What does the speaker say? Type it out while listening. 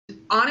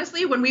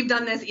honestly, when we've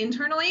done this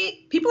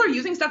internally, people are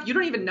using stuff you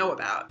don't even know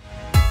about.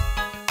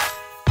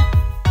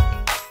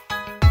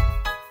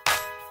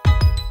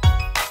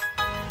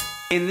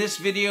 In this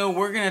video,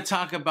 we're going to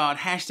talk about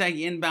hashtag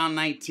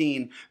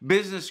Inbound19,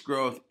 business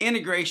growth,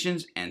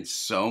 integrations, and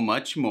so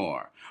much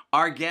more.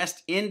 Our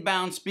guest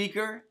inbound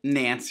speaker,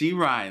 Nancy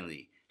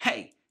Riley.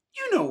 Hey,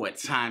 you know what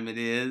time it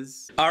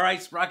is. All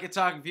right, Sprocket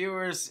Talk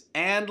viewers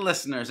and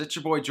listeners, it's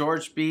your boy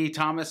George B.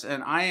 Thomas,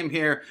 and I am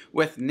here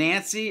with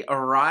Nancy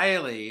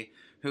Riley,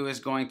 who is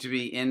going to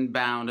be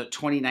Inbound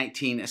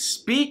 2019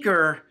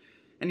 speaker.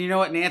 And you know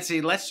what,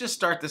 Nancy, let's just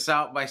start this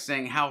out by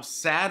saying how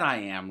sad I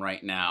am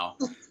right now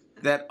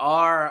that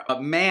our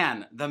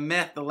man, the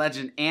myth, the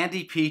legend,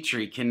 Andy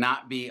Petrie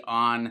cannot be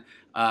on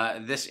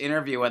this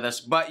interview with us,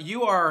 but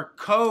you are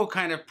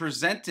kind of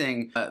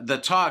presenting the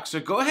talk. So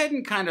go ahead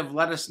and kind of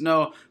let us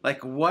know,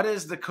 like, what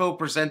is the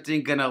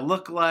co-presenting gonna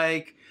look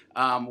like?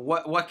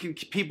 What can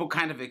people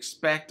kind of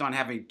expect on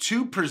having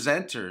two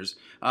presenters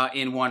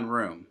in one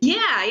room?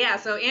 Yeah.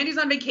 So Andy's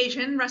on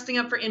vacation, resting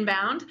up for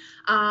Inbound,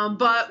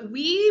 but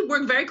we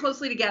work very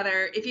closely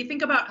together. If you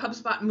think about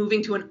HubSpot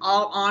moving to an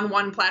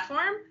all-on-one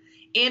platform,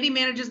 Andy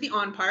manages the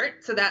on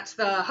part, so that's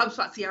the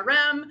HubSpot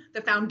CRM,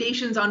 the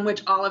foundations on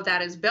which all of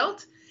that is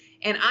built.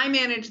 And I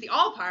manage the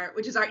all part,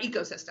 which is our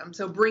ecosystem.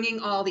 So bringing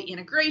all the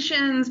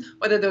integrations,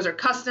 whether those are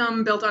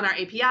custom built on our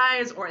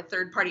APIs or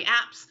third-party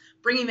apps,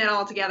 bringing that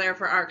all together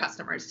for our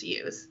customers to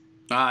use.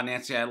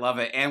 Nancy, I love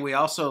it. And we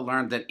also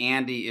learned that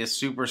Andy is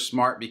super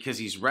smart because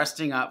he's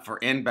resting up for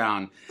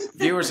Inbound.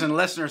 Viewers and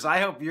listeners, I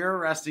hope you're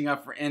resting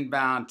up for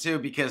Inbound too,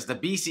 because the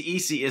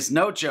BCEC is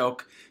no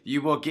joke.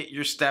 You will get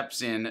your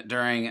steps in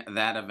during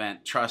that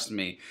event, trust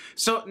me.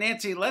 So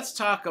Nancy, let's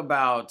talk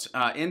about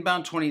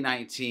Inbound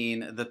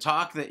 2019, the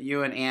talk that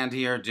you and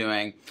Andy are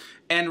doing.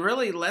 And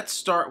really, let's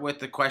start with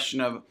the question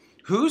of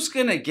who's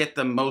going to get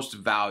the most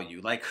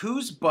value? Like,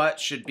 whose butt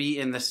should be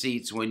in the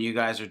seats when you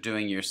guys are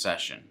doing your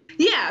session?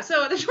 Yeah,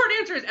 so the short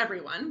answer is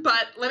everyone,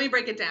 but let me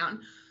break it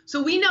down.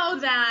 So we know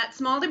that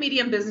small to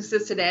medium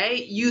businesses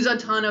today use a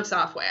ton of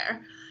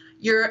software.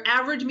 Your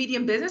average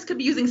medium business could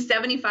be using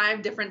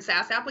 75 different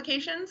SaaS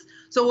applications.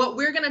 So what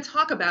we're going to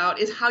talk about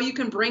is how you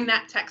can bring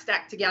that tech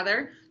stack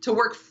together to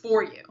work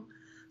for you.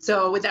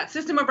 So with that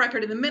system of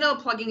record in the middle,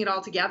 plugging it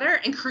all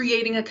together and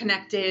creating a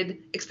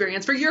connected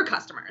experience for your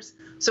customers.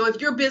 So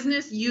if your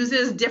business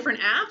uses different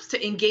apps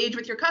to engage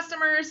with your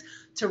customers,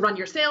 to run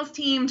your sales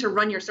team, to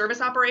run your service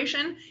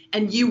operation,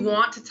 and you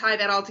want to tie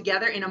that all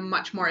together in a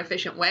much more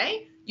efficient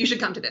way, you should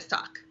come to this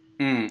talk.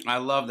 I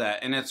love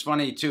that. And it's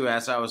funny too,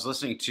 as I was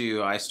listening to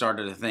you, I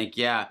started to think,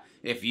 yeah,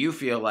 if you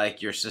feel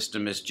like your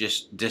system is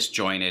just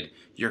disjointed,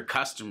 your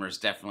customers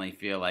definitely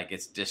feel like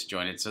it's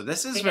disjointed. So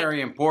this is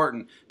very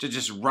important to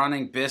just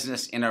running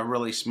business in a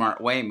really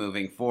smart way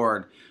moving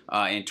forward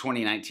in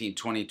 2019,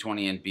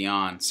 2020, and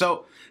beyond.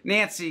 So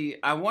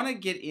Nancy, I want to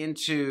get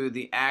into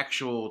the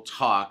actual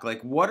talk.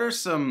 Like, what are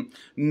some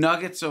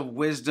nuggets of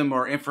wisdom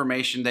or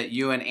information that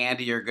you and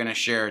Andy are going to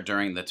share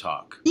during the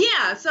talk?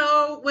 Yeah,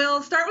 so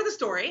we'll start with a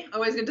story.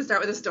 Always good to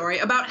start with a story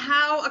about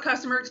how a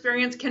customer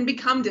experience can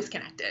become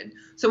disconnected.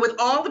 So with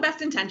all the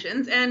best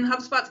intentions, and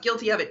HubSpot's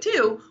guilty of it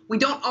too, we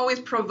don't always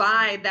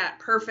provide that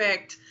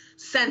perfect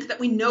sense that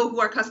we know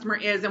who our customer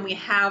is and we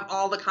have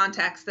all the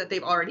context that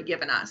they've already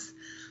given us.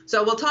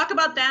 So we'll talk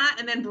about that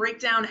and then break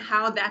down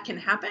how that can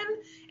happen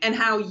and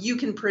how you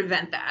can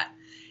prevent that.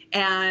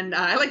 And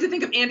I like to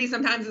think of Andy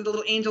sometimes as a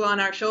little angel on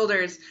our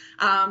shoulders,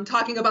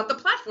 talking about the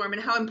platform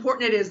and how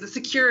important it is, the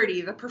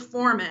security, the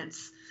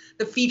performance,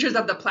 the features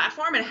of the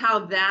platform, and how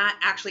that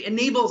actually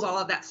enables all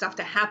of that stuff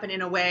to happen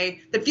in a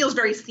way that feels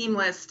very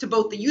seamless to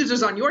both the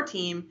users on your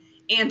team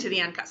and to the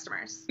end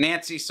customers.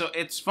 Nancy, so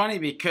it's funny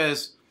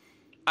because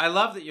I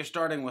love that you're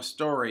starting with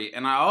story,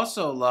 and I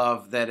also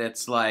love that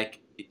it's like,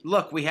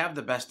 look, we have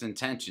the best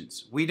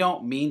intentions. We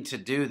don't mean to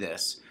do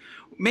this.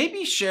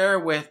 Maybe share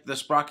with the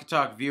Sprocket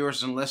Talk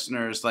viewers and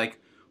listeners, like,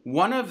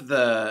 one of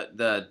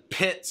the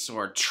pits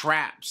or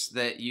traps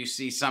that you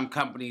see some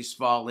companies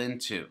fall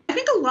into. I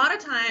think a lot of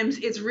times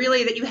it's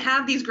really that you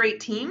have these great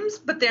teams,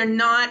 but they're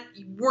not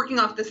working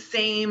off the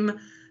same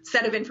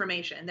set of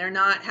information. They're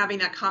not having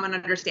that common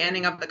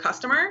understanding of the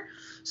customer.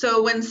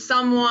 So when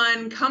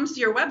someone comes to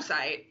your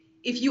website,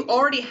 if you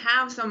already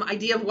have some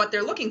idea of what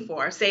they're looking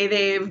for, say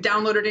they've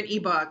downloaded an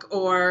ebook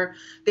or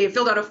they've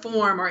filled out a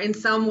form or in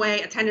some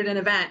way attended an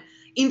event,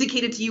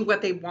 indicated to you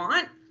what they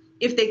want,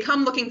 if they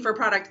come looking for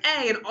product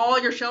A and all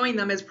you're showing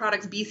them is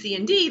products B, C,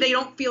 and D, they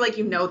don't feel like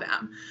you know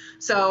them.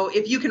 So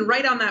if you can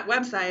write on that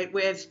website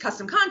with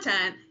custom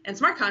content and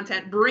smart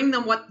content, bring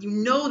them what you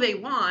know they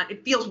want,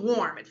 it feels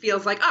warm. It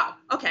feels like, oh,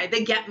 okay,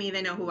 they get me,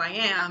 they know who I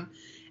am.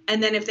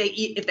 And then if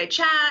they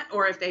chat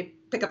or if they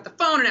pick up the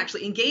phone and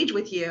actually engage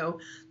with you,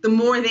 the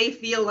more they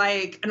feel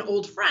like an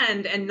old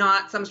friend and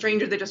not some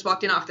stranger that just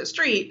walked in off the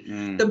street,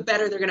 the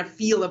better they're going to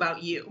feel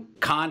about you.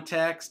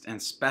 Context and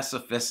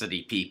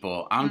specificity,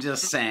 people. I'm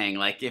just saying,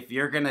 like, if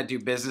you're going to do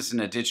business in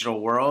a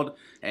digital world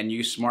and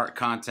use smart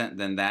content,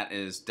 then that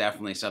is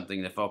definitely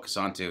something to focus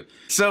on too.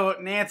 So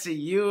Nancy,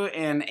 you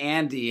and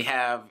Andy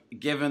have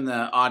given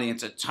the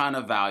audience a ton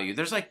of value.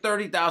 There's like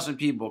 30,000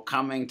 people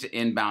coming to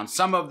Inbound.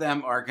 Some of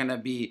them are going to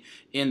be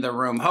in the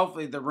room.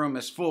 Hopefully the room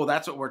is full.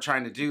 That's what we're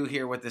trying to do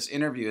here with this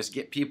interview, is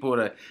get people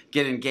to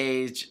get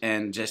engaged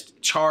and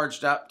just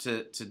charged up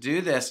to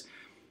do this.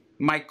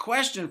 My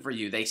question for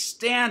you, they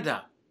stand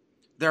up.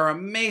 They're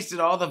amazed at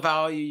all the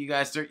value you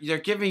guys, they're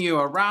giving you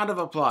a round of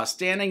applause,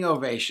 standing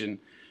ovation.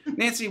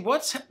 Nancy,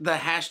 what's the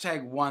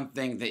hashtag one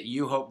thing that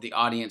you hope the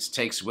audience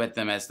takes with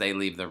them as they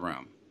leave the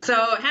room?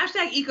 So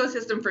hashtag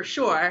ecosystem for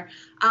sure.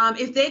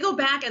 If they go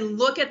back and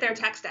look at their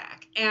tech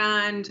stack,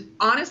 and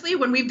honestly,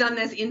 when we've done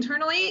this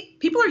internally,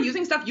 people are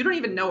using stuff you don't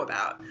even know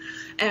about.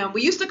 And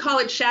we used to call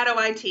it shadow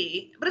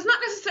IT, but it's not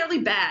necessarily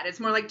bad. It's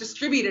more like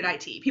distributed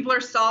IT. People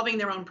are solving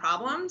their own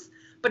problems,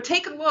 but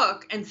take a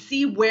look and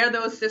see where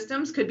those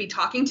systems could be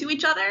talking to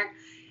each other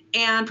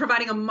and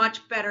providing a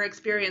much better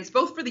experience,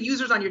 both for the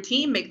users on your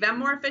team, make them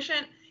more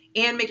efficient,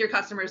 and make your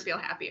customers feel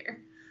happier.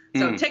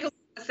 So take a look,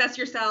 assess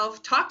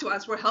yourself, talk to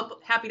us. We're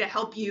happy to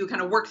help you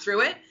kind of work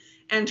through it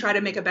and try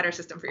to make a better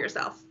system for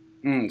yourself.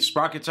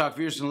 Sprocket Talk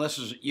viewers and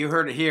listeners, you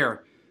heard it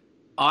here.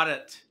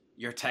 Audit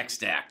your tech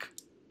stack.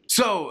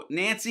 So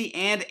Nancy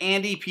and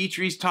Andy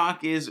Petrie's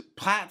talk is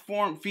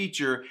Platform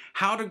Feature,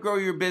 how to grow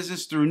your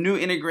business through new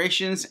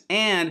integrations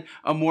and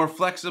a more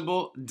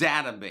flexible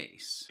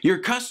database. Your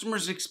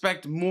customers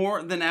expect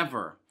more than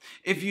ever.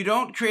 If you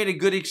don't create a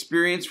good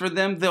experience for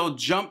them, they'll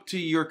jump to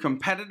your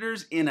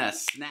competitors in a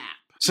snap.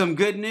 Some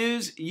good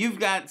news, you've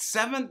got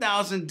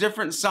 7,000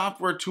 different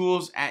software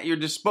tools at your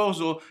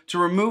disposal to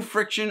remove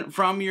friction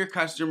from your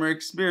customer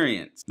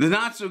experience. The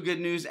not so good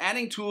news,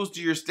 adding tools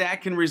to your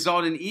stack can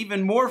result in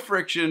even more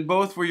friction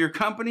both for your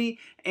company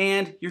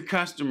and your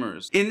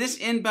customers. In this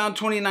Inbound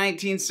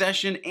 2019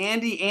 session,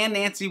 Andy and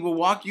Nancy will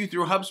walk you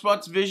through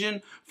HubSpot's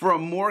vision for a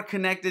more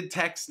connected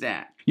tech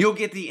stack. You'll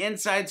get the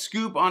inside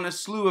scoop on a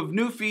slew of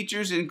new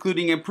features,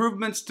 including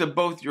improvements to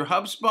both your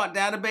HubSpot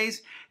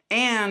database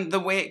and the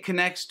way it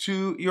connects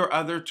to your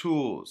other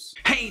tools.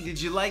 Hey,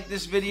 did you like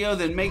this video?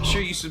 Then make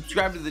sure you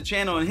subscribe to the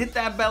channel and hit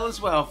that bell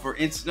as well for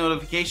instant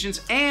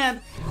notifications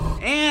and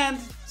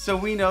so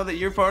we know that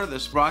you're part of the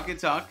Sprocket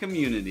Talk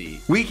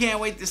community. We can't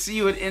wait to see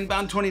you at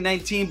Inbound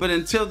 2019, but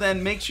until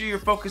then, make sure you're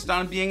focused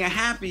on being a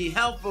happy,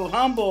 helpful,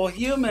 humble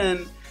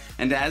human.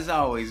 And as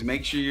always,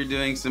 make sure you're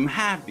doing some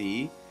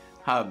happy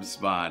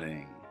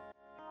HubSpotting.